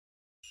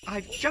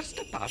I've just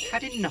about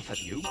had enough of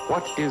you.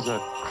 What is a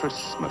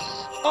Christmas?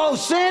 Oh,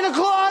 Santa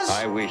Claus!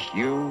 I wish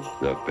you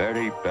the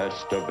very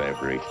best of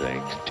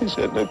everything. Tis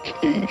an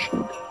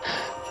occasion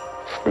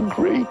for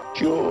great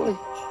joy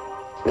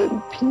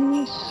and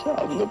peace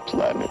on the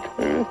planet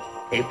Earth.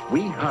 If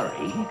we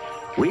hurry,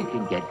 we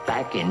can get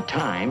back in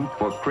time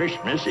for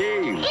Christmas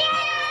Eve.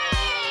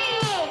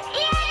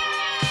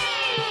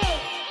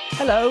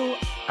 Hello,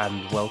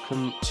 and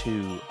welcome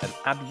to an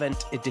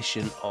Advent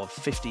edition of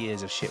 50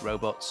 Years of Shit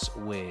Robots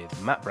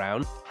with Matt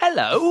Brown.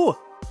 Hello!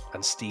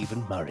 And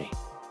Stephen Murray.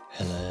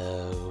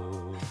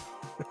 Hello.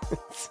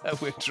 So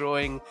we're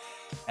drawing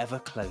ever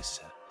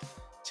closer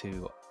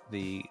to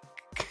the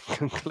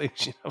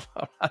conclusion of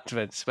our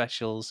Advent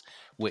specials,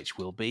 which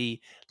will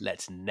be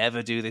Let's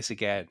Never Do This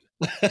Again.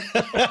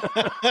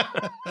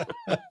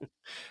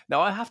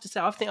 Now, I have to say,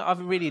 I think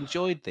I've really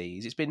enjoyed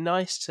these. It's been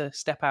nice to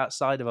step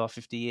outside of our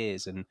 50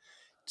 years and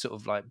sort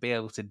of like be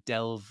able to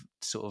delve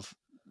sort of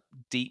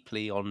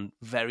deeply on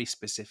very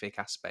specific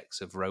aspects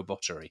of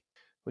robotry,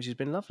 which has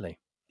been lovely.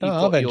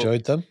 I've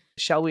enjoyed them.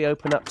 Shall we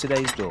open up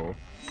today's door?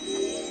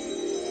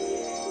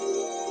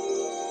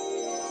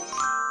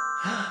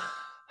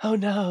 Oh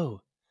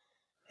no!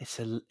 It's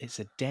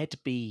a dead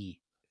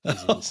bee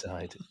is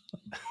inside.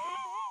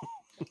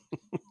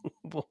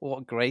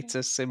 What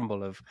greater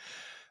symbol of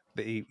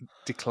the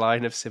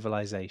decline of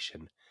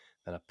civilization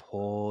than a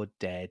poor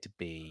dead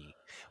bee?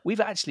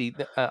 We've actually,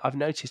 I've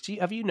noticed.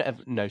 Have you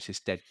ever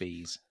noticed dead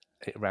bees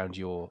around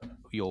your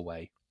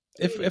way?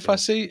 If I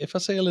see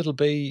a little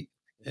bee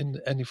in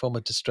any form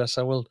of distress,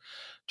 I will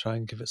try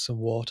and give it some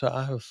water.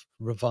 I have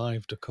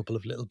revived a couple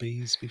of little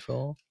bees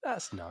before.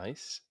 That's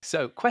nice.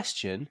 So,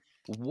 question: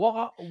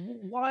 why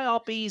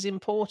are bees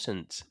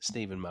important,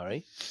 Stephen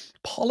Murray?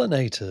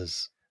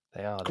 Pollinators.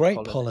 They are great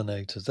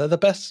pollinators. They're the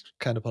best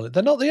kind of pollinators.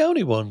 They're not the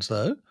only ones,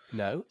 though.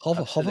 No,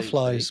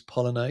 hoverflies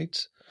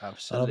pollinate.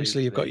 Absolutely. And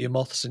obviously, you've got your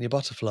moths and your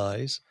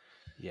butterflies.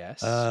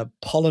 Yes.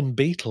 Pollen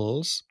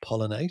beetles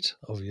pollinate,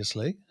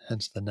 obviously,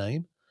 hence the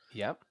name.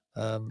 Yep.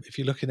 If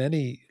you look in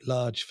any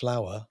large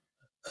flower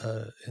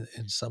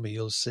in summer,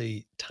 you'll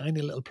see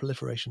tiny little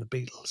proliferation of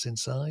beetles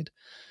inside,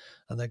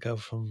 and they go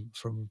from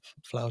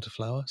flower to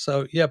flower.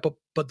 So yeah,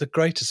 but the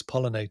greatest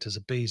pollinators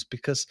are bees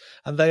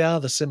and they are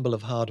the symbol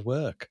of hard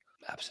work.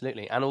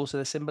 Absolutely, and also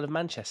the symbol of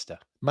Manchester.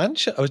 I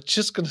was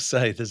just going to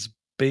say, there's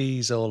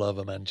bees all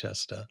over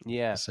Manchester.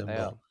 Yeah,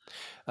 they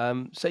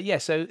are.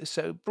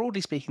 So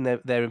broadly speaking,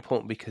 they're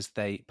important because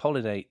they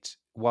pollinate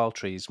wild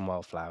trees and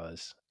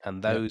wildflowers,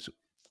 and those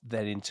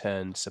then in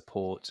turn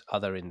support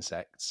other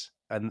insects,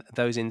 and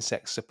those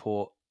insects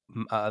support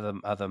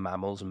other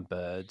mammals and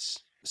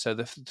birds. So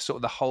the sort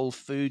of the whole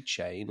food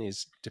chain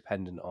is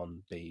dependent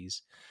on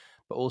bees,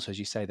 but also, as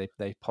you say,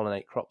 they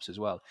pollinate crops as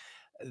well.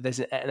 There's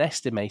an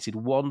estimated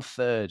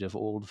 1/3 of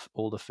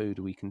all the food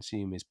we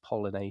consume is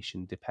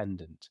pollination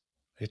dependent.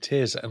 It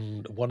is,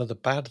 and one of the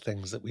bad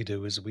things that we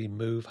do is we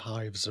move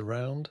hives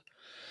around.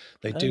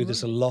 They do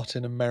this a lot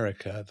in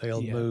America.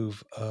 They'll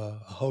move a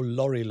whole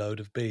lorry load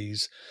of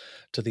bees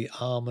to the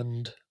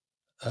almond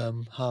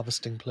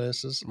harvesting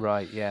places.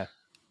 Right, yeah,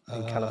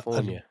 in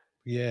California.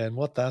 And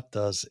what that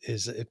does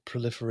is it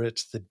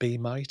proliferates the bee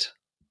mite.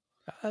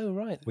 Oh,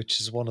 right.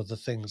 Which is one of the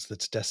things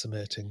that's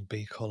decimating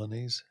bee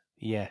colonies.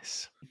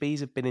 Yes. Bees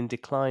have been in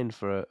decline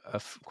for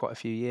quite a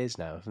few years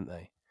now, haven't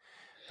they?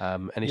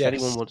 And if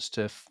anyone wants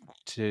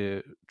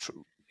to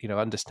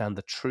understand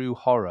the true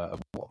horror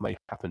of what may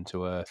happen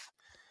to Earth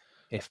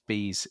if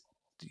bees,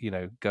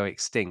 go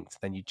extinct,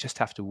 then you just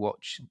have to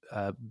watch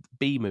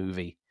Bee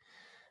Movie,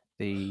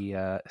 the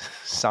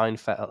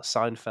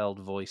Seinfeld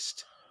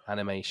voiced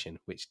animation,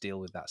 which deal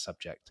with that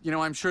subject.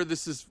 I'm sure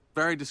this is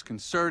very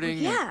disconcerting.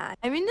 Yeah,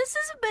 this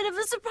is a bit of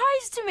a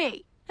surprise to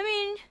me.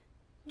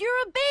 You're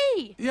a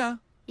bee. Yeah,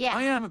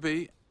 I am a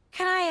bee.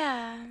 Can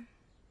I,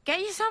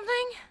 get you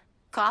something?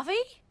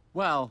 Coffee?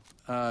 Well,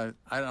 I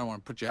don't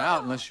want to put you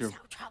out unless you're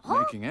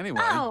making anyway.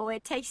 Oh,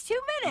 it takes 2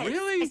 minutes.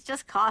 Really? It's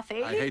just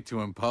coffee. I hate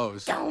to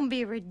impose. Don't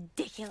be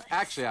ridiculous.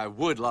 Actually, I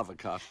would love a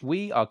cup.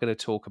 We are going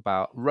to talk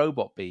about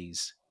robot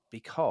bees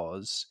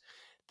because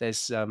there's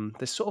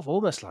sort of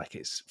almost like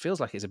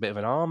feels like it's a bit of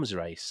an arms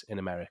race in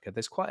America.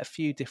 There's quite a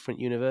few different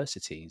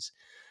universities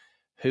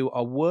who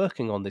are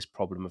working on this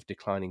problem of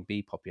declining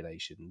bee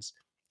populations.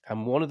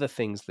 And one of the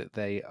things that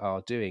they are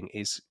doing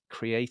is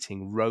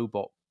creating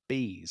robot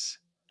bees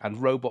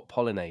and robot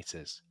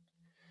pollinators.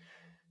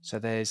 So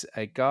there's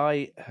a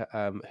guy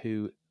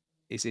who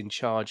is in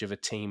charge of a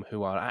team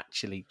who are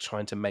actually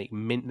trying to make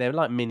they're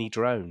like mini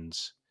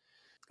drones,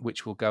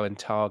 which will go and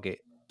target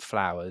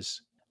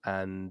flowers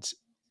and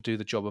do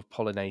the job of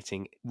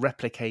pollinating,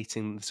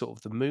 replicating sort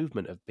of the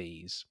movement of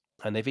bees.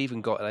 And they've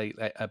even got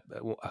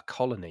a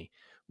colony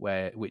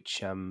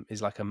which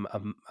is like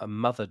a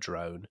mother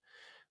drone,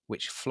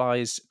 which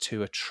flies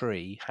to a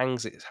tree,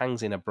 hangs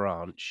in a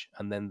branch,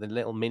 and then the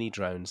little mini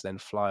drones then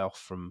fly off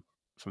from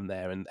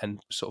there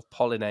and sort of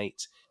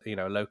pollinate, a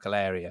local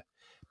area.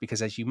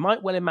 Because as you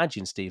might well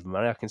imagine, Stephen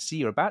Murray, I can see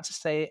you're about to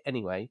say it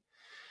anyway,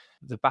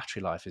 the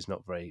battery life is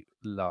not very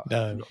No.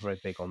 not very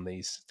big on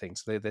these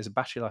things. There's a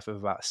battery life of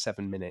about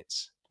 7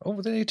 minutes.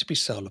 Oh, they need to be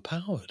solar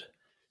powered.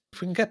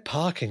 If we can get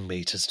parking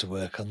meters to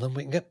work on them,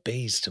 we can get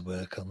bees to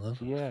work on them.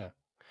 Yeah.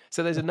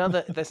 So there's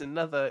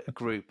another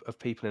group of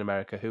people in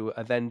America who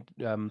are then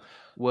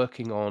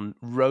working on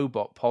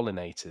robot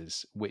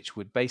pollinators, which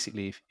would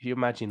basically, if you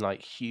imagine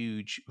like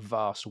huge,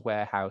 vast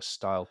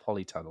warehouse-style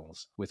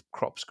polytunnels with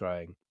crops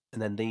growing,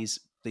 and then these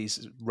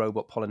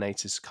robot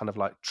pollinators kind of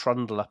like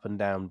trundle up and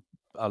down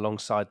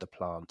alongside the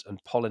plant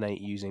and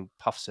pollinate using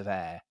puffs of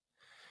air,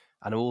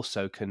 and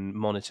also can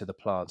monitor the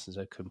plants and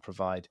so can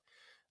provide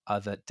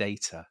other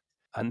data.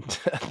 And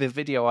the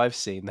video I've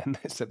seen, then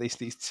so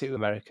these two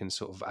American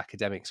sort of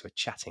academics were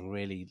chatting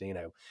really,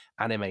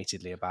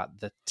 animatedly about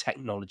the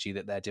technology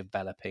that they're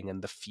developing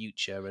and the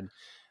future, and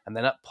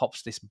then up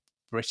pops this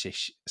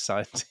British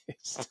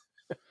scientist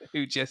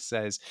who just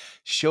says,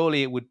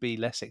 "Surely it would be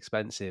less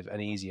expensive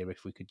and easier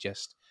if we could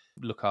just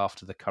look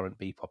after the current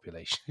bee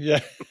population." Yeah.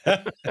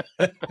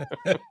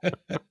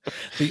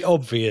 The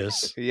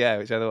obvious. Yeah,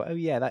 which I thought, oh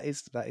yeah, that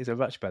is a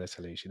much better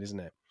solution, isn't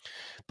it?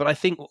 But I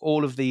think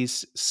all of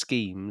these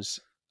schemes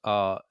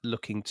are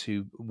looking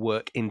to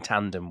work in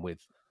tandem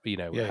with,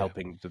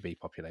 helping the bee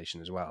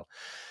population as well.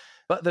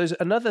 But there's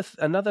another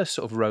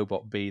sort of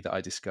robot bee that I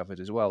discovered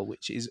as well,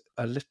 which is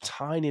a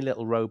tiny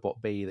little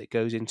robot bee that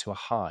goes into a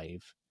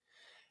hive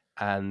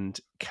and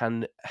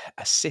can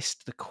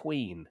assist the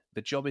queen.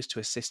 The job is to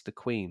assist the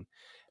queen,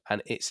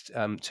 and it's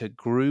to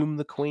groom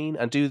the queen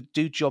and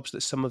do jobs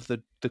that some of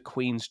the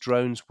queen's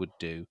drones would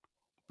do.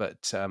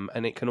 But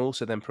and it can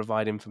also then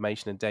provide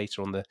information and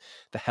data on the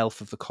health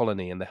of the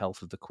colony and the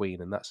health of the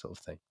queen and that sort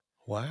of thing.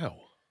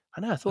 Wow.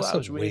 I know. I thought That's that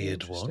was a really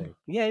weird interesting. one.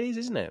 Yeah, it is,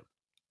 isn't it?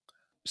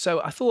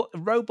 So I thought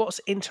robots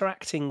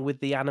interacting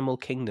with the animal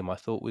kingdom, I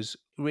thought was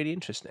really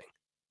interesting.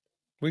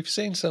 We've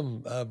seen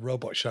some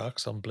robot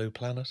sharks on Blue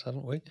Planet,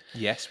 haven't we?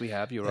 Yes, we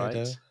have. You're They right.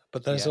 do.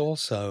 But there's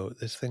also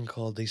this thing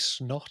called the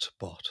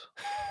Snotbot.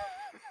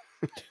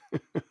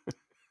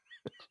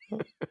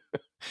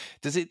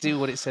 Does it do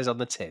what it says on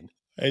the tin?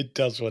 It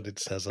does what it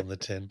says on the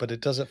tin, but it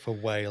does it for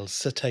whales,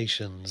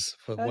 cetaceans,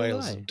 for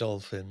whales and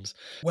dolphins.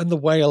 When the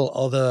whale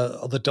or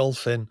the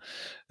dolphin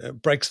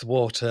breaks the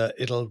water,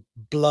 it'll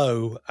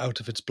blow out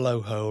of its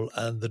blowhole,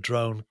 and the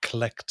drone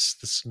collects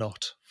the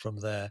snot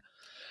from there.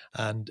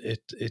 And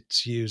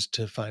it's used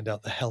to find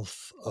out the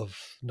health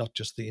of not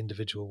just the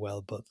individual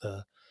whale, but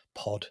the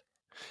pod.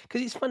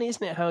 Because it's funny,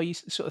 isn't it, how you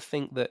sort of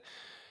think that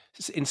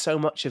in so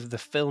much of the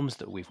films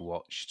that we've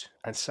watched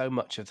and so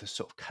much of the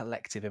sort of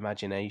collective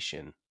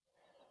imagination,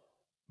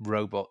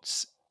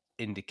 robots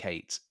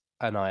indicate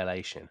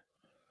annihilation.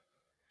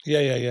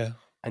 Yeah.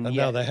 And yet,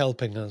 now they're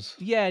helping us.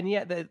 Yeah, and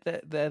yet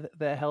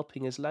they're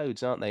helping us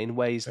loads, aren't they? In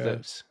ways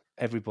that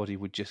everybody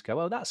would just go,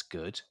 "Oh, that's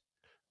good.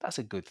 That's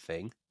a good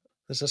thing."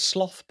 There's a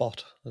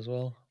Slothbot as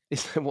well.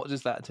 What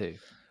does that do?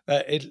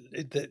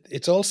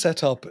 It's all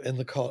set up in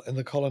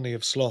the colony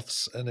of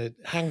sloths, and it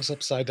hangs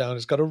upside down.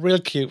 It's got a real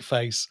cute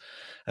face,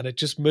 and it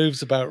just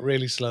moves about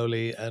really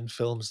slowly and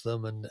films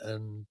them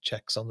and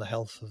checks on the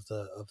health of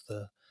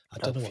the. I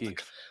don't know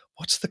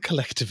what's the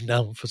collective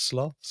noun for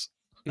sloths.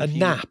 A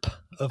nap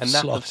of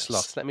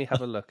sloths. Let me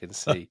have a look and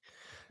see.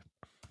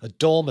 A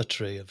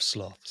dormitory of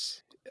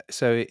sloths.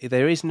 So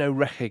there is no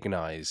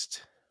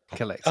recognised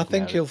collective. I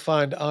think you'll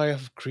find I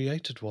have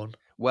created one.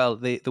 Well,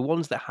 the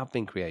ones that have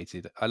been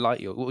created, I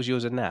like yours. What was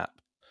yours? A nap?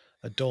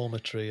 A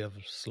dormitory of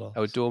sloths.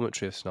 Oh, a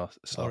dormitory of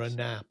sloths. Or a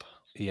nap.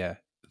 Yeah.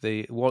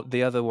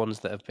 The other ones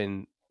that have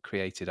been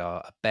created are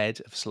a bed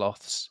of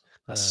sloths,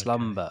 a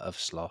slumber of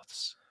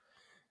sloths,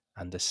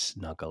 and a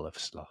snuggle of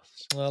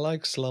sloths. I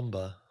like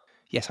slumber.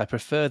 Yes, I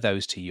prefer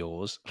those to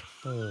yours.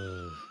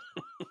 Oh.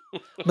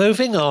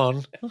 Moving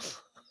on.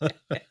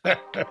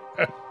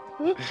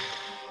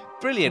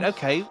 Brilliant.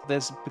 Okay,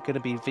 there's going to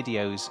be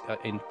videos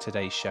in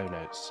today's show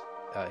notes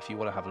if you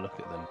want to have a look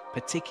at them,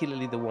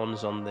 particularly the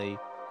ones on the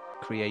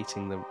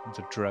creating the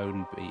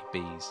drone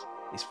bees.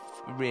 It's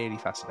really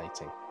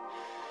fascinating.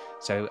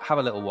 So have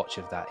a little watch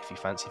of that if you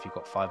fancy, if you've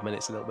got 5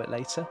 minutes a little bit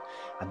later,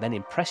 and then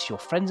impress your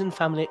friends and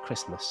family at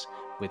Christmas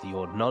with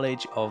your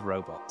knowledge of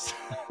robots.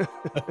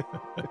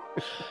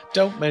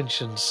 Don't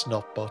mention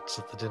Snotbots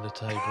at the dinner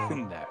table.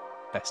 No,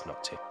 best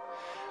not to.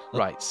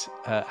 Right,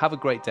 have a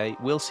great day.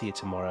 We'll see you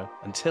tomorrow.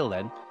 Until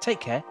then, take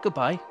care.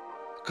 Goodbye.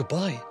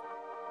 Goodbye.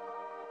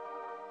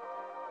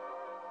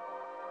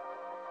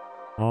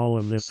 All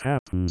of this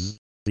happens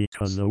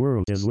because the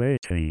world is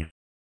waiting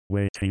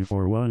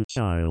for one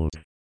child.